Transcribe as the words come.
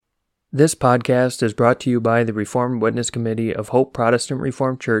This podcast is brought to you by the Reformed Witness Committee of Hope Protestant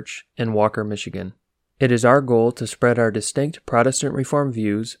Reformed Church in Walker, Michigan. It is our goal to spread our distinct Protestant Reformed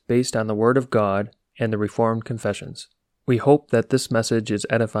views based on the Word of God and the Reformed confessions. We hope that this message is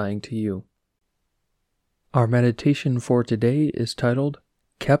edifying to you. Our meditation for today is titled,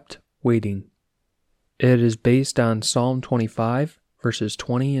 Kept Waiting. It is based on Psalm 25, verses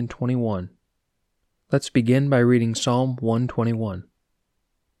 20 and 21. Let's begin by reading Psalm 121.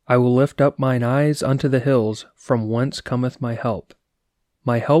 I will lift up mine eyes unto the hills, from whence cometh my help.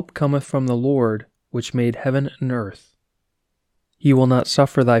 My help cometh from the Lord, which made heaven and earth. He will not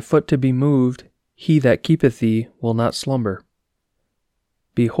suffer thy foot to be moved, he that keepeth thee will not slumber.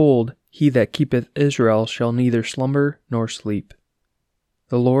 Behold, he that keepeth Israel shall neither slumber nor sleep.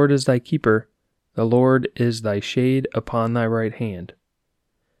 The Lord is thy keeper, the Lord is thy shade upon thy right hand.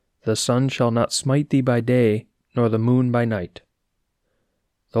 The sun shall not smite thee by day, nor the moon by night.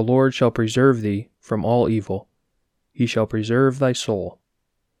 The Lord shall preserve thee from all evil. He shall preserve thy soul.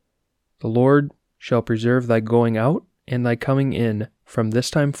 The Lord shall preserve thy going out and thy coming in from this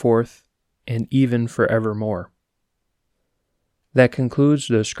time forth and even forevermore. That concludes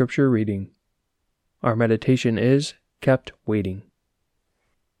the scripture reading. Our meditation is kept waiting.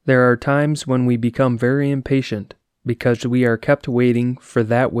 There are times when we become very impatient because we are kept waiting for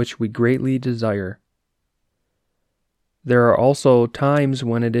that which we greatly desire. There are also times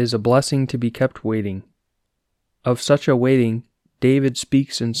when it is a blessing to be kept waiting. Of such a waiting, David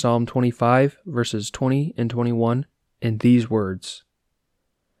speaks in Psalm 25, verses 20 and 21, in these words,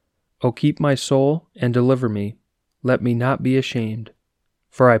 O keep my soul and deliver me, let me not be ashamed,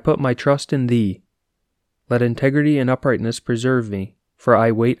 for I put my trust in thee. Let integrity and uprightness preserve me, for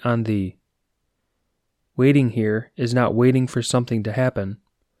I wait on thee. Waiting here is not waiting for something to happen.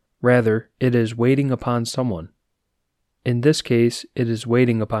 Rather, it is waiting upon someone. In this case, it is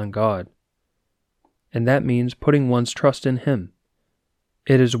waiting upon God. And that means putting one's trust in Him.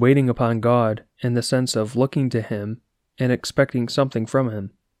 It is waiting upon God in the sense of looking to Him and expecting something from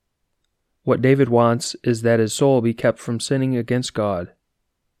Him. What David wants is that his soul be kept from sinning against God.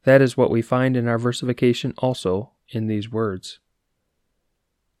 That is what we find in our versification also in these words.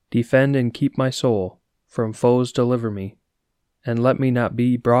 Defend and keep my soul, from foes deliver me, and let me not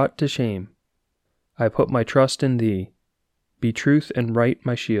be brought to shame. I put my trust in thee. Be truth and right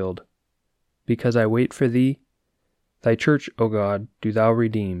my shield. Because I wait for thee, thy church, O God, do thou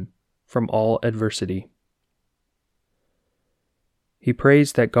redeem from all adversity. He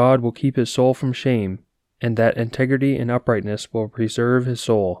prays that God will keep his soul from shame, and that integrity and uprightness will preserve his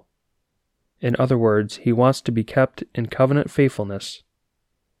soul. In other words, he wants to be kept in covenant faithfulness.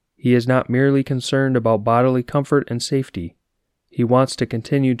 He is not merely concerned about bodily comfort and safety. He wants to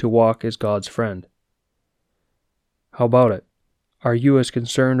continue to walk as God's friend. How about it? Are you as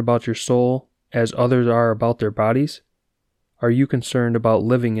concerned about your soul as others are about their bodies? Are you concerned about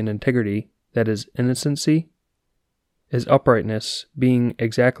living in integrity, that is, innocency? Is uprightness, being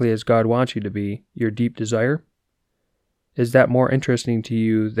exactly as God wants you to be, your deep desire? Is that more interesting to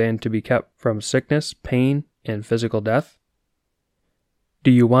you than to be kept from sickness, pain, and physical death?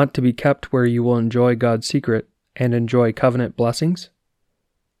 Do you want to be kept where you will enjoy God's secret and enjoy covenant blessings?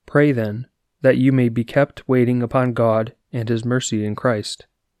 Pray then, that you may be kept waiting upon God and His mercy in Christ.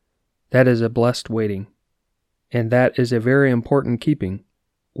 That is a blessed waiting. And that is a very important keeping.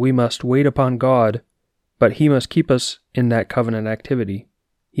 We must wait upon God, but He must keep us in that covenant activity.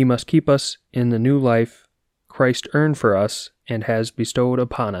 He must keep us in the new life Christ earned for us and has bestowed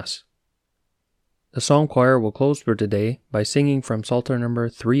upon us. The Psalm Choir will close for today by singing from Psalter number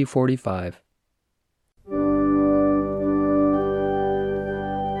 345.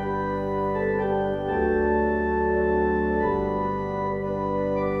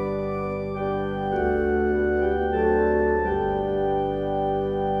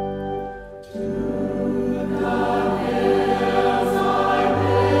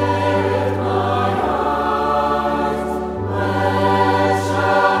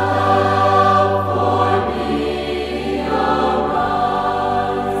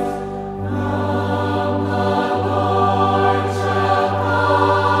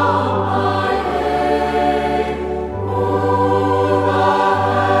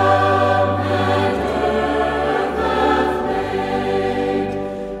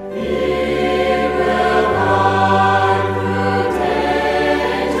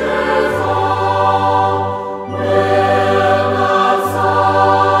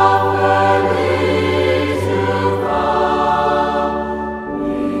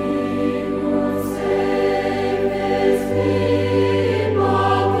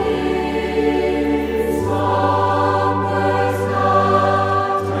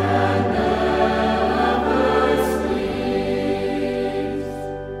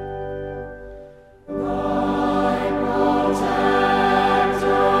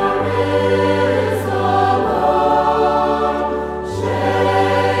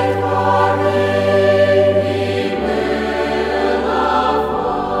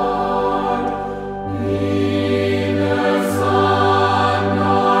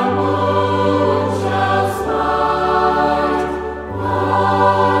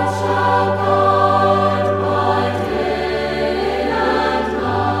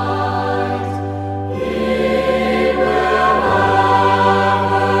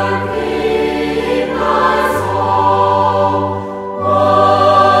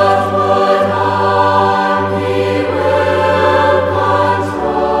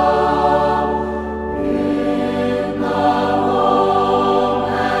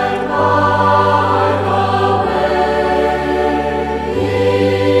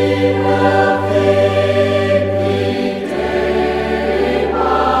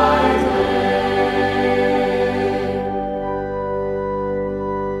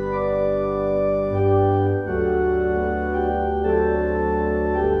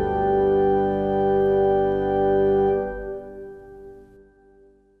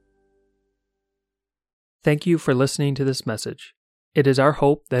 Thank you for listening to this message. It is our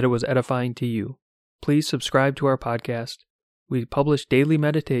hope that it was edifying to you. Please subscribe to our podcast. We publish daily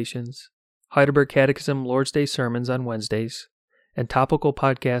meditations, Heidelberg Catechism Lord's Day sermons on Wednesdays, and topical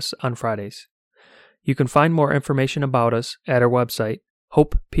podcasts on Fridays. You can find more information about us at our website,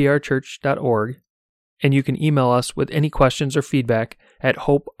 hopeprchurch.org, and you can email us with any questions or feedback at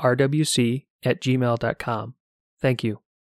hoperwc@gmail.com. Thank you.